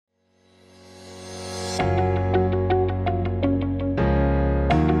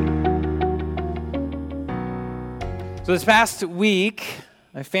So this past week,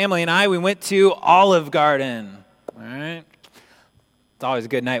 my family and I, we went to Olive Garden. All right. It's always a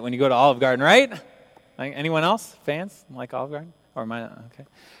good night when you go to Olive Garden, right? Like anyone else? Fans like Olive Garden? Or am I? Okay.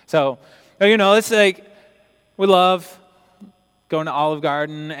 So, it's like we love going to Olive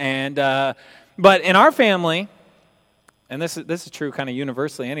Garden, and but in our family, and this is true kind of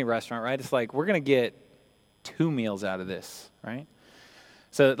universally any restaurant, right? It's like we're gonna get 2 meals out of this, right?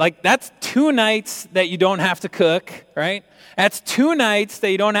 So like that's 2 nights that you don't have to cook, right? That's 2 nights that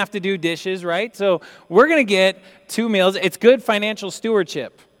you don't have to do dishes, right? So we're gonna get 2 meals. It's good financial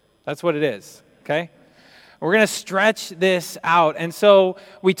stewardship. That's what it is, okay? We're gonna stretch this out, and so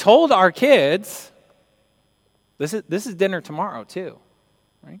we told our kids, this is dinner tomorrow too,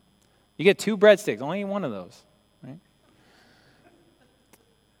 right? You get 2 breadsticks, only eat one of those, right?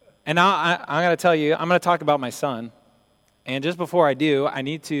 And now I'm going to tell you, I'm going to talk about my son. And just before I do, I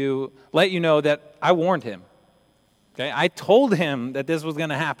need to let you know that I warned him. Okay, I told him that this was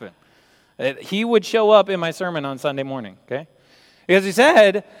going to happen. That he would show up in my sermon on Sunday morning, okay? Because he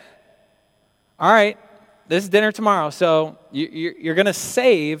said, all right, this is dinner tomorrow, so you're going to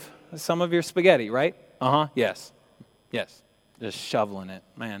save some of your spaghetti, right? Yes. Just shoveling it,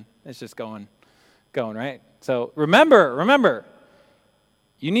 man. It's just going, right? So remember,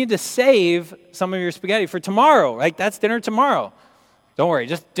 you need to save some of your spaghetti for tomorrow, right? That's dinner tomorrow. Don't worry,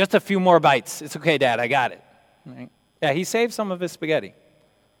 just a few more bites. It's okay, Dad, I got it. Right? Yeah, he saved some of his spaghetti.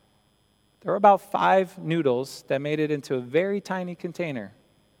 There were about 5 noodles that made it into a very tiny container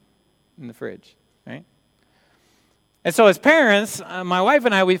in the fridge, right? And so as parents, my wife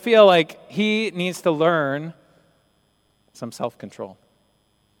and I, we feel like he needs to learn some self-control.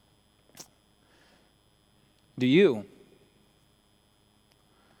 Do you?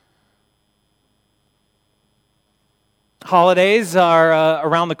 Holidays are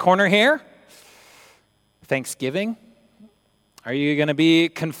around the corner here. Thanksgiving. Are you going to be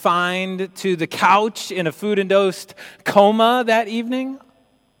confined to the couch in a food-induced coma that evening?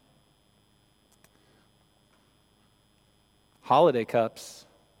 Holiday cups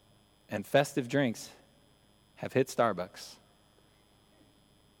and festive drinks have hit Starbucks.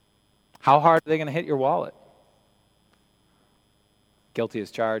 How hard are they going to hit your wallet? Guilty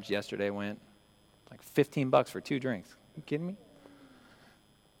as charged. Yesterday went like $15 for 2 drinks. You kidding me?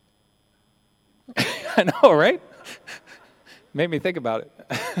 I know, right? Made me think about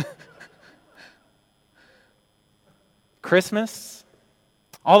it. Christmas,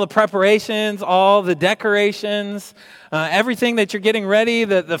 all the preparations, all the decorations, everything that you're getting ready,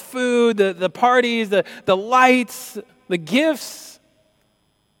 the food, the parties, the lights, the gifts.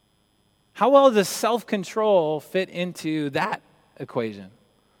 How well does self-control fit into that equation?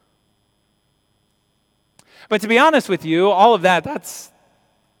 But to be honest with you, all of that's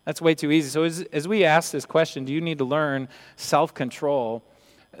way too easy. So as we ask this question, do you need to learn self-control?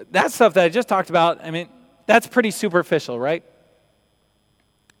 That stuff that I just talked about, I mean, that's pretty superficial, right?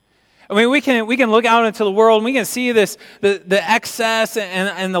 I mean, we can look out into the world and we can see the excess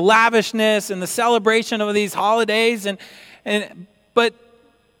and the lavishness and the celebration of these holidays, but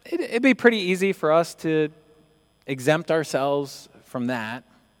it'd be pretty easy for us to exempt ourselves from that.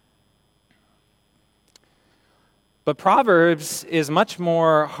 But Proverbs is much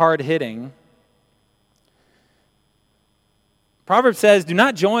more hard-hitting. Proverbs says, do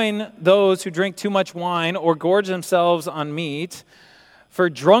not join those who drink too much wine or gorge themselves on meat, for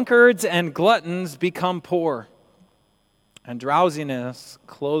drunkards and gluttons become poor, and drowsiness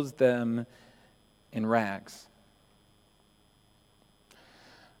clothes them in rags.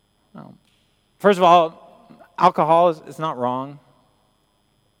 Well, first of all, alcohol is not wrong.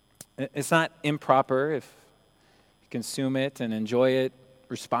 It's not improper if consume it and enjoy it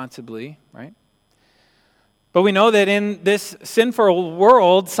responsibly, right? But we know that in this sinful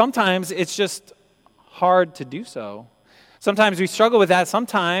world, sometimes it's just hard to do so. Sometimes we struggle with that.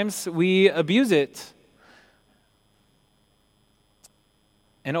 Sometimes we abuse it.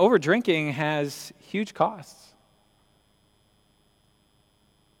 And over-drinking has huge costs.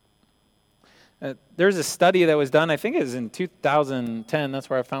 There's a study that was done, I think it was in 2010, that's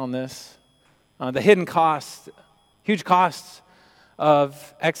where I found this. The hidden costs, huge costs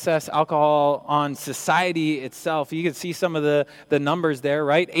of excess alcohol on society itself. You can see some of the numbers there,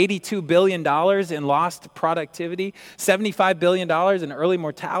 right? $82 billion in lost productivity, $75 billion in early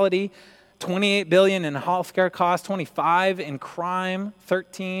mortality, $28 billion in healthcare costs, $25 billion in crime,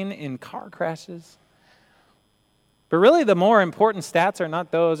 $13 billion in car crashes. But really the more important stats are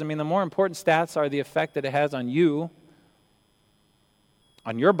not those. I mean, the more important stats are the effect that it has on you,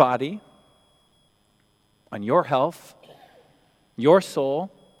 on your body, on your health, your soul.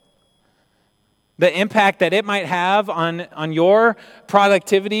 the impact that it might have on your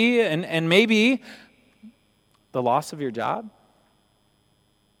productivity and maybe the loss of your job.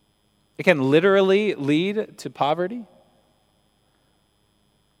 It can literally lead to poverty.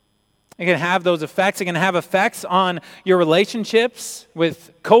 It can have those effects. It can have effects on your relationships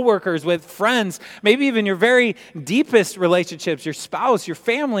with coworkers, with friends, maybe even your very deepest relationships, your spouse, your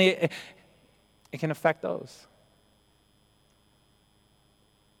family. It can affect those.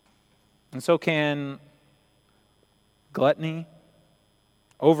 And so can gluttony,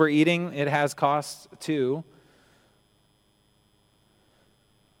 overeating. It has costs too.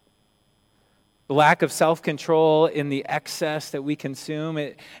 The lack of self-control in the excess that we consume.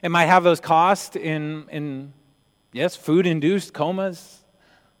 It might have those costs in yes, food-induced comas,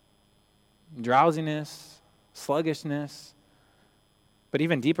 drowsiness, sluggishness, but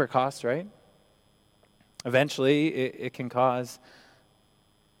even deeper costs, right? Eventually, it can cause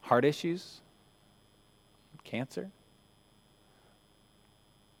heart issues, cancer.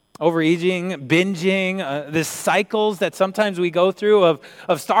 Overeating, binging, the cycles that sometimes we go through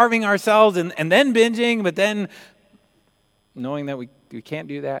of starving ourselves and then binging, but then knowing that we can't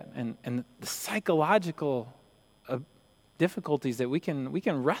do that, and the psychological difficulties that we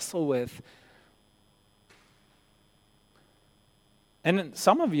can wrestle with. And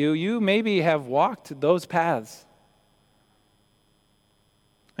some of you maybe have walked those paths.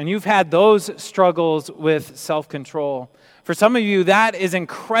 And you've had those struggles with self-control. For some of you, that is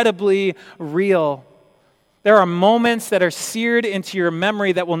incredibly real. There are moments that are seared into your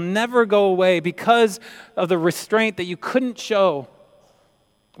memory that will never go away because of the restraint that you couldn't show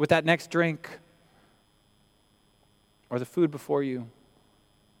with that next drink or the food before you.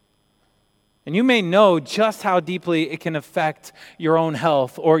 And you may know just how deeply it can affect your own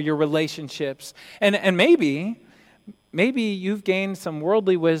health or your relationships. And maybe you've gained some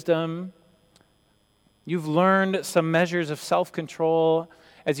worldly wisdom. You've learned some measures of self-control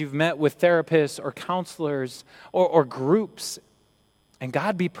as you've met with therapists or counselors or groups. And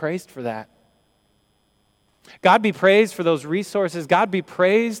God be praised for that. God be praised for those resources. God be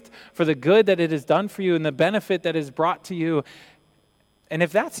praised for the good that it has done for you and the benefit that is brought to you. And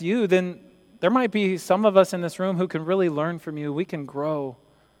if that's you, then there might be some of us in this room who can really learn from you. We can grow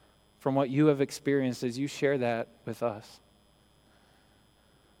from what you have experienced as you share that with us.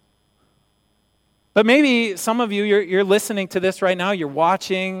 But maybe some of you, you're listening to this right now, you're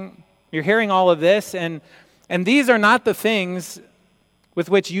watching, you're hearing all of this, and these are not the things with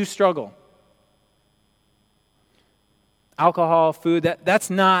which you struggle. Alcohol, food, that's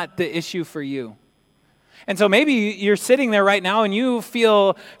not the issue for you. And so maybe you're sitting there right now and you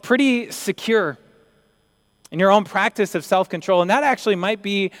feel pretty secure in your own practice of self-control, and that actually might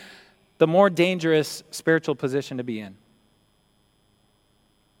be the more dangerous spiritual position to be in.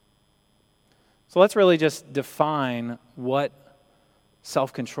 So let's really just define what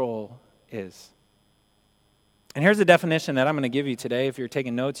self-control is. And here's the definition that I'm going to give you today. If you're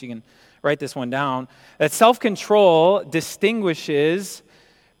taking notes, you can write this one down. That self-control distinguishes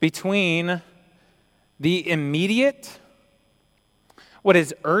between the immediate, what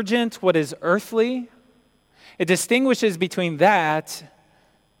is urgent, what is earthly. It distinguishes between that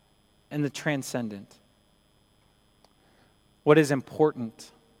and the transcendent. What is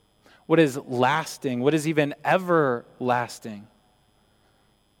important, what is lasting, what is even everlasting.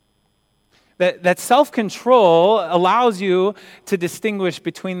 That self-control allows you to distinguish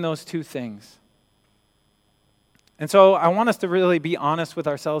between those two things. And so I want us to really be honest with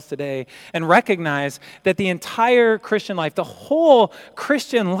ourselves today and recognize that the entire Christian life, the whole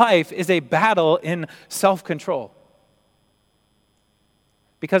Christian life, is a battle in self-control.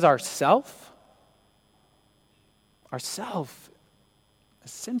 Because our self is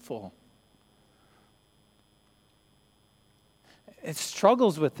sinful. It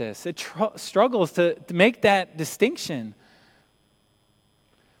struggles with this. It struggles to make that distinction.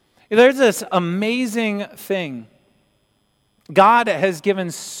 There's this amazing thing. God has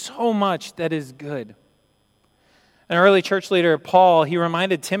given so much that is good. An early church leader, Paul, he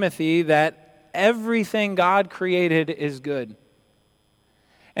reminded Timothy that everything God created is good.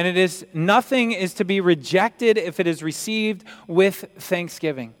 And nothing is to be rejected if it is received with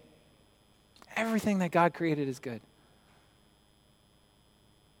thanksgiving. Everything that God created is good.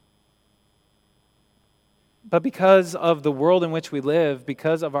 But because of the world in which we live,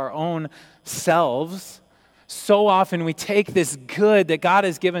 because of our own selves, so often we take this good that God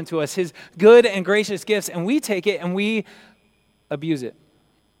has given to us, His good and gracious gifts, and we take it and we abuse it.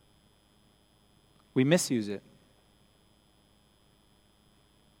 We misuse it.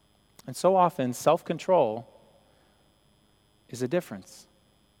 And so often, self-control is a difference.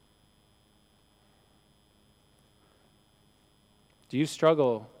 Do you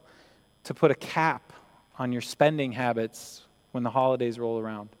struggle to put a cap on your spending habits when the holidays roll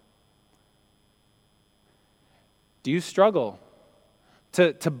around? Do you struggle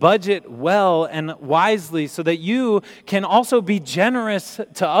to budget well and wisely so that you can also be generous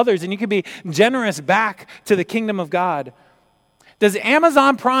to others and you can be generous back to the kingdom of God? Does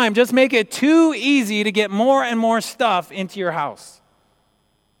Amazon Prime just make it too easy to get more and more stuff into your house?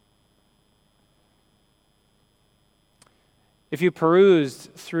 If you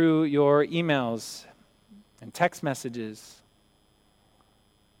perused through your emails and text messages,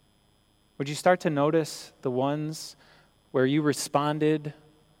 would you start to notice the ones where you responded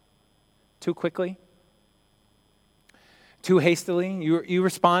too quickly, too hastily? You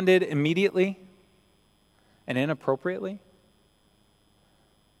responded immediately and inappropriately?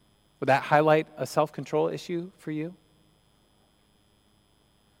 Would that highlight a self-control issue for you?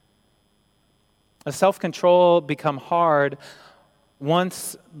 Does self-control become hard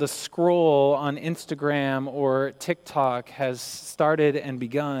once the scroll on Instagram or TikTok has started and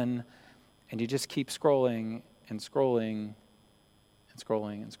begun, and you just keep scrolling and scrolling and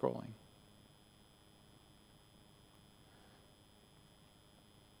scrolling and scrolling?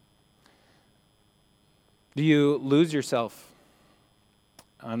 Do you lose yourself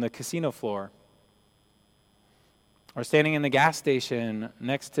on the casino floor, or standing in the gas station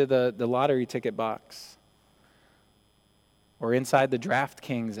next to the lottery ticket box, or inside the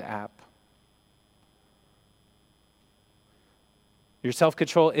DraftKings app? Your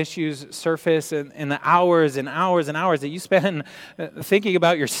self-control issues surface in the hours and hours and hours that you spend thinking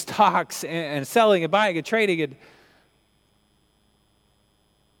about your stocks and selling and buying and trading. And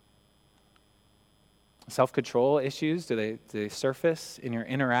self-control issues, do they surface in your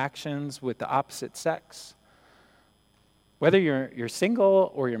interactions with the opposite sex? Whether you're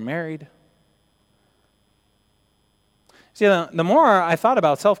single or you're married. See, the more I thought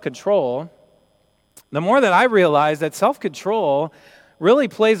about self-control, the more that I realized that self-control really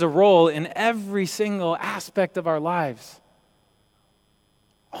plays a role in every single aspect of our lives.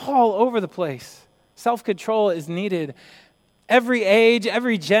 All over the place. Self-control is needed. Every age,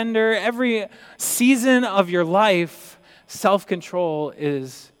 every gender, every season of your life, self-control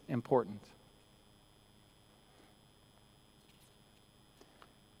is important.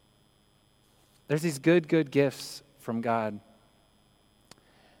 There's these good gifts from God.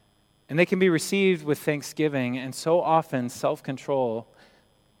 And they can be received with thanksgiving, and so often self-control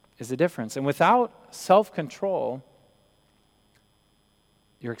is the difference. And without self-control,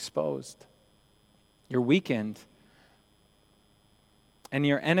 you're exposed. You're weakened. And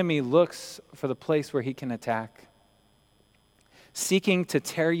your enemy looks for the place where he can attack, seeking to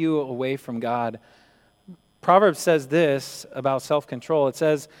tear you away from God. Proverbs says this about self-control. It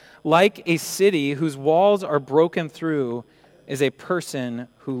says, like a city whose walls are broken through is a person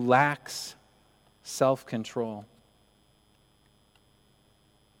who lacks self-control.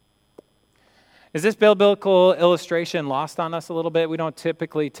 Is this biblical illustration lost on us a little bit? We don't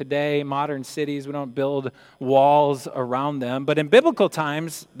typically today, modern cities, we don't build walls around them. But in biblical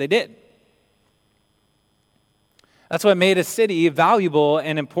times, they did. That's what made a city valuable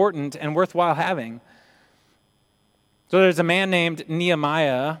and important and worthwhile having. So there's a man named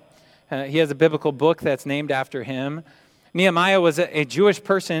Nehemiah. He has a biblical book that's named after him. Nehemiah was a Jewish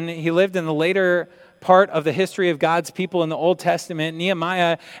person. He lived in the later part of the history of God's people in the Old Testament.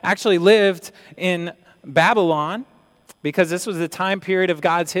 Nehemiah actually lived in Babylon because this was the time period of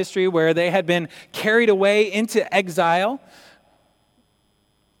God's history where they had been carried away into exile.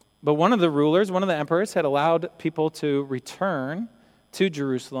 But one of the rulers, one of the emperors, had allowed people to return to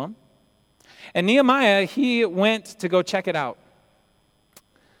Jerusalem. And Nehemiah, he went to go check it out.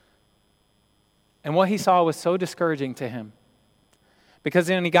 And what he saw was so discouraging to him. Because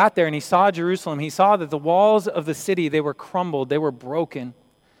when he got there and he saw Jerusalem, he saw that the walls of the city, they were crumbled, they were broken.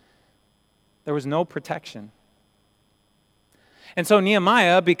 There was no protection. And so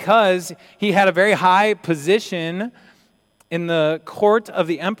Nehemiah, because he had a very high position in the court of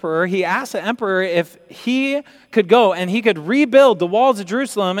the emperor, he asked the emperor if he could go and he could rebuild the walls of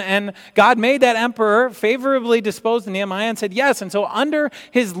Jerusalem. And God made that emperor favorably disposed to Nehemiah and said yes. And so under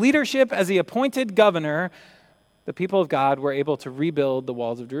his leadership as the appointed governor, the people of God were able to rebuild the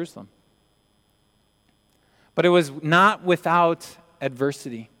walls of Jerusalem. But it was not without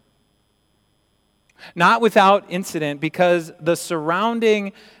adversity, not without incident, because the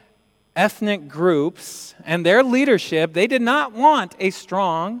surrounding ethnic groups and their leadership, they did not want a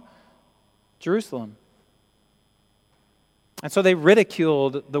strong Jerusalem. And so they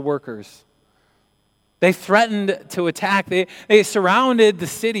ridiculed the workers. They threatened to attack. They surrounded the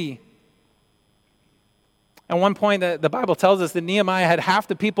city. At one point, the Bible tells us that Nehemiah had half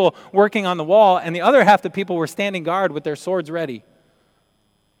the people working on the wall, and the other half the people were standing guard with their swords ready.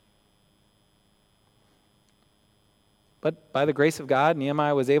 But by the grace of God,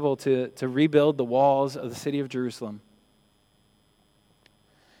 Nehemiah was able to rebuild the walls of the city of Jerusalem,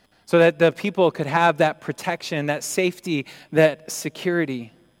 so that the people could have that protection, that safety, that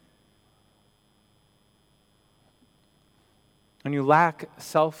security. When you lack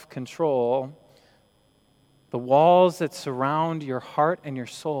self-control, the walls that surround your heart and your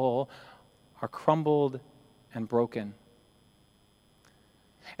soul are crumbled and broken.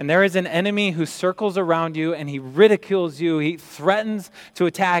 And there is an enemy who circles around you, and he ridicules you. He threatens to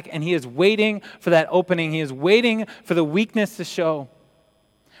attack, and he is waiting for that opening. He is waiting for the weakness to show,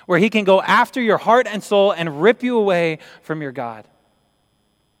 where he can go after your heart and soul and rip you away from your God.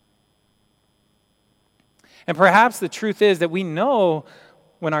 And perhaps the truth is that we know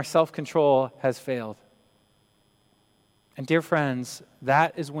when our self-control has failed. And dear friends,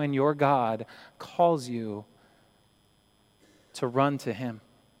 that is when your God calls you to run to him.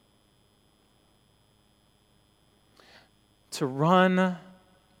 To run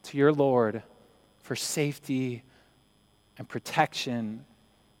to your Lord for safety and protection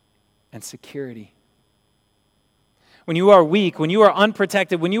and security. When you are weak, when you are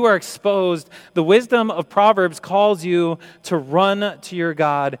unprotected, when you are exposed, the wisdom of Proverbs calls you to run to your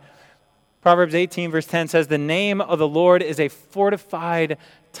God. Proverbs 18 verse 10 says, "The name of the Lord is a fortified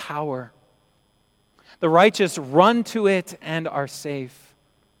tower. The righteous run to it and are safe."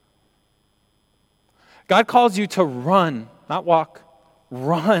 God calls you to run, not walk,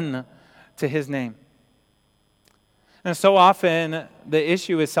 run to his name. And so often the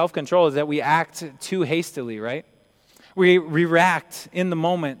issue with self-control is that we act too hastily, right? We react in the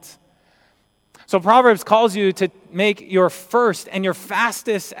moment. So Proverbs calls you to make your first and your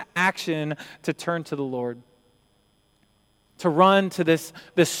fastest action to turn to the Lord. To run to this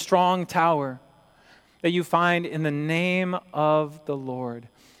strong tower that you find in the name of the Lord.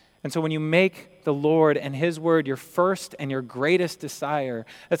 And so when you make the Lord and his word your first and your greatest desire,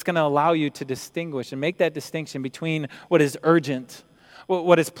 that's going to allow you to distinguish and make that distinction between what is urgent,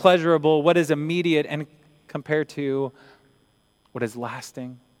 what is pleasurable, what is immediate, and compared to what is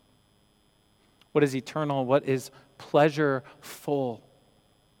lasting, what is eternal, what is pleasureful.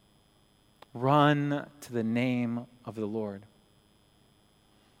 Run to the name of the Lord.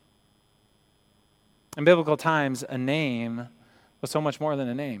 In biblical times, a name was so much more than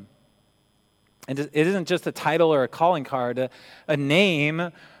a name. And it isn't just a title or a calling card. A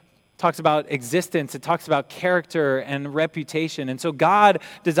name talks about existence. It talks about character and reputation. And so God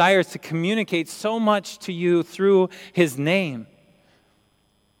desires to communicate so much to you through his name.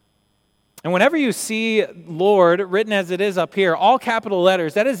 And whenever you see Lord written as it is up here, all capital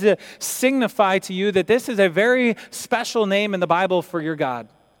letters, that is to signify to you that this is a very special name in the Bible for your God.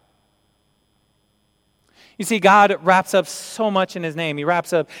 You see, God wraps up so much in his name. He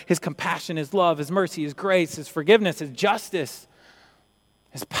wraps up his compassion, his love, his mercy, his grace, his forgiveness, his justice,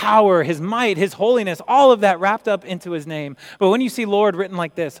 his power, his might, his holiness, all of that wrapped up into his name. But when you see Lord written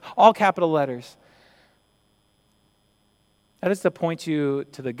like this, all capital letters, that is to point you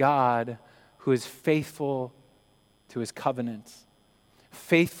to the God who is faithful to his covenants,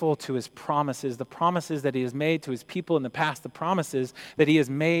 faithful to his promises, the promises that he has made to his people in the past, the promises that he has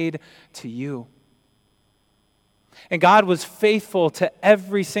made to you. And God was faithful to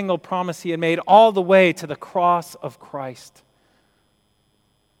every single promise he had made all the way to the cross of Christ.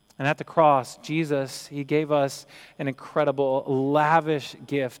 And at the cross, Jesus, he gave us an incredible, lavish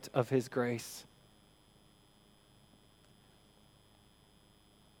gift of his grace.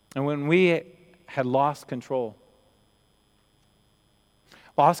 And when we had lost control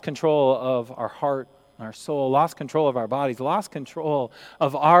of our heart, our soul, lost control of our bodies, lost control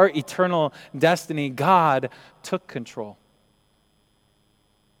of our eternal destiny, God took control.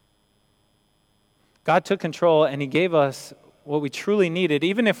 God took control and he gave us what we truly needed,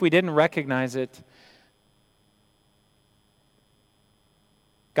 even if we didn't recognize it.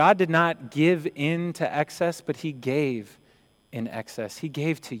 God did not give in to excess, but he gave in excess. He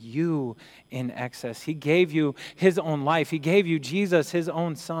gave to you in excess. He gave you his own life. He gave you Jesus, his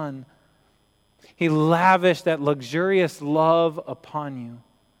own son. He lavished that luxurious love upon you.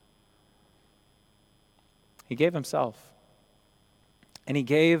 He gave himself. And he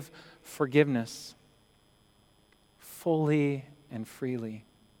gave forgiveness fully and freely.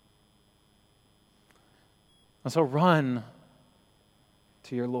 And so run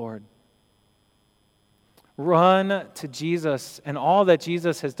to your Lord. Run to Jesus and all that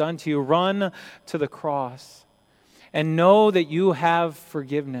Jesus has done to you. Run to the cross and know that you have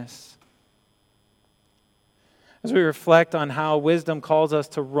forgiveness. As we reflect on how wisdom calls us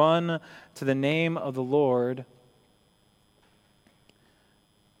to run to the name of the Lord,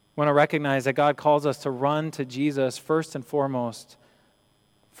 we want to recognize that God calls us to run to Jesus first and foremost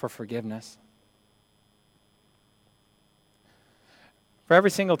for forgiveness. For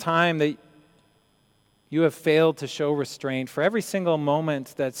every single time that you have failed to show restraint, for every single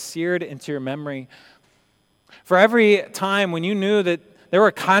moment that's seared into your memory, for every time when you knew that there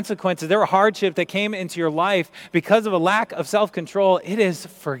were consequences, there were hardship that came into your life because of a lack of self-control, it is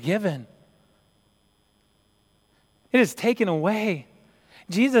forgiven. It is taken away.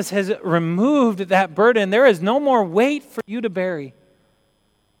 Jesus has removed that burden. There is no more weight for you to bear.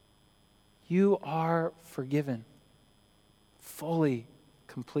 You are forgiven fully,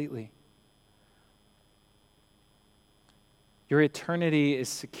 completely. Your eternity is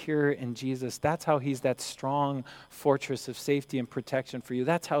secure in Jesus. That's how he's that strong fortress of safety and protection for you.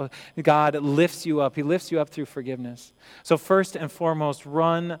 That's how God lifts you up. He lifts you up through forgiveness. So first and foremost,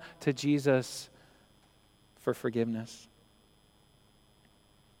 run to Jesus for forgiveness.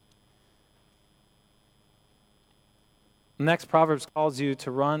 The next Proverbs calls you to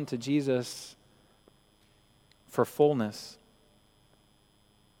run to Jesus for fullness.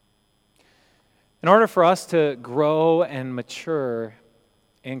 In order for us to grow and mature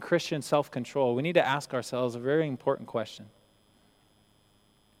in Christian self-control, we need to ask ourselves a very important question.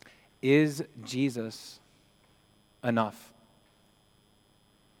 Is Jesus enough?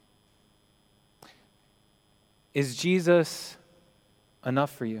 Is Jesus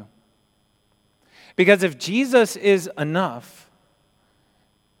enough for you? Because if Jesus is enough,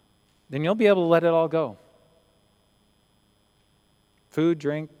 then you'll be able to let it all go. Food,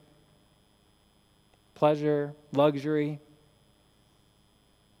 drink, pleasure, luxury.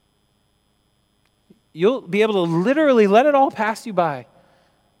 You'll be able to literally let it all pass you by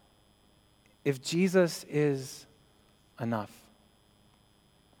if Jesus is enough.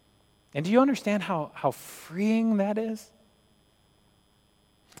 And do you understand how freeing that is?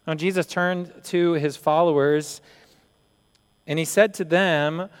 When Jesus turned to his followers and he said to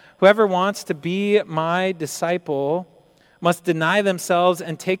them, "Whoever wants to be my disciple must deny themselves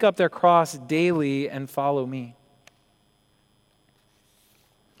and take up their cross daily and follow me.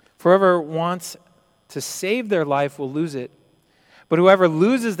 For whoever wants to save their life will lose it, but whoever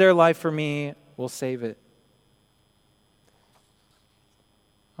loses their life for me will save it."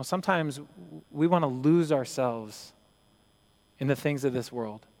 Well, sometimes we want to lose ourselves in the things of this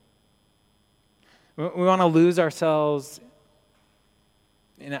world. We want to lose ourselves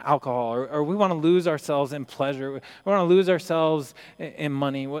in alcohol, or we want to lose ourselves in pleasure. We want to lose ourselves in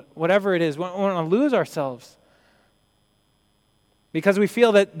money, whatever it is. We want to lose ourselves because we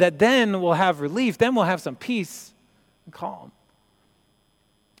feel that then we'll have relief, then we'll have some peace and calm.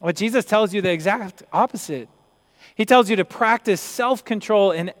 But Jesus tells you the exact opposite. He tells you to practice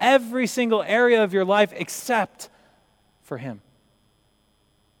self-control in every single area of your life except for him.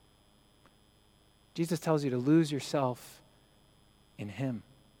 Jesus tells you to lose yourself in him.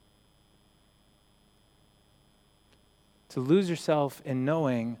 To lose yourself in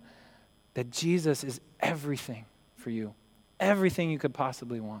knowing that Jesus is everything for you, everything you could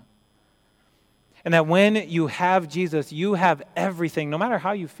possibly want. And that when you have Jesus, you have everything, no matter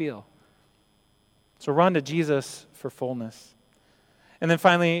how you feel. So run to Jesus for fullness. And then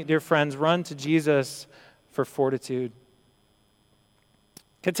finally, dear friends, run to Jesus for fortitude.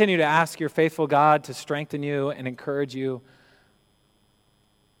 Continue to ask your faithful God to strengthen you and encourage you.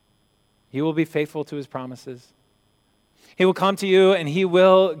 He will be faithful to his promises. He will come to you and he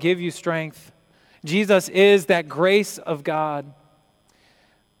will give you strength. Jesus is that grace of God.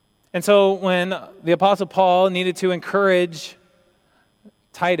 And so when the Apostle Paul needed to encourage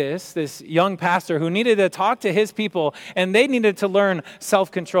Titus, this young pastor who needed to talk to his people, and they needed to learn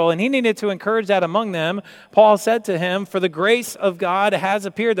self-control, and he needed to encourage that among them, Paul said to him, "For the grace of God has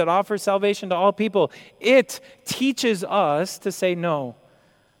appeared that offers salvation to all people. It teaches us to say no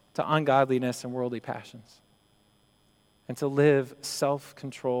to ungodliness and worldly passions, and to live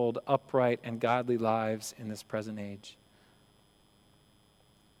self-controlled, upright, and godly lives in this present age."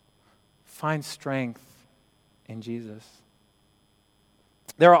 Find strength in Jesus.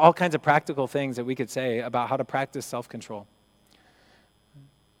 There are all kinds of practical things that we could say about how to practice self-control.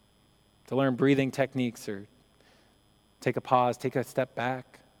 To learn breathing techniques, or take a pause, take a step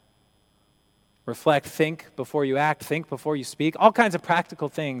back. Reflect, think before you act, think before you speak. All kinds of practical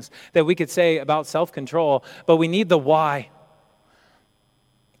things that we could say about self-control, but we need the why.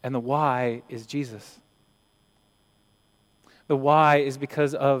 And the why is Jesus. The why is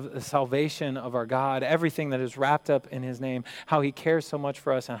because of the salvation of our God, everything that is wrapped up in his name, how he cares so much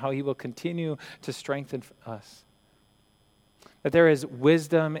for us, and how he will continue to strengthen us. That there is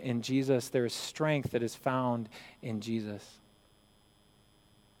wisdom in Jesus. There is strength that is found in Jesus.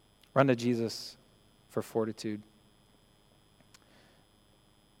 Run to Jesus for fortitude.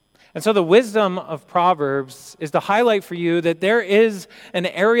 And so the wisdom of Proverbs is to highlight for you that there is an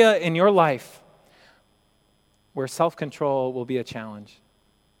area in your life where self-control will be a challenge.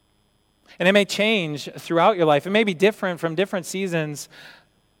 And it may change throughout your life. It may be different from different seasons,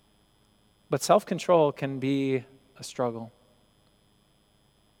 but self-control can be a struggle.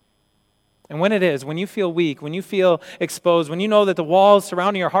 And when it is, when you feel weak, when you feel exposed, when you know that the walls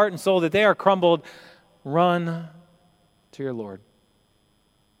surrounding your heart and soul, that they are crumbled, run to your Lord.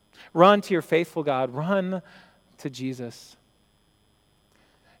 Run to your faithful God. Run to Jesus.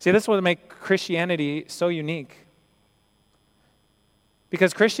 See, this is what makes Christianity so unique.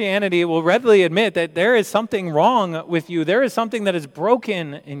 Because Christianity will readily admit that there is something wrong with you. There is something that is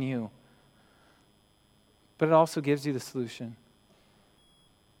broken in you. But it also gives you the solution.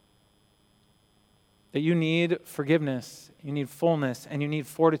 That you need forgiveness, you need fullness, and you need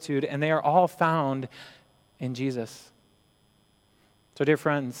fortitude, and they are all found in Jesus. So, dear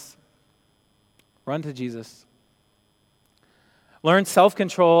friends, run to Jesus. Learn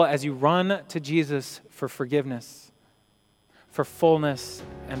self-control as you run to Jesus for forgiveness, for fullness,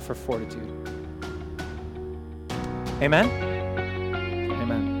 and for fortitude. Amen?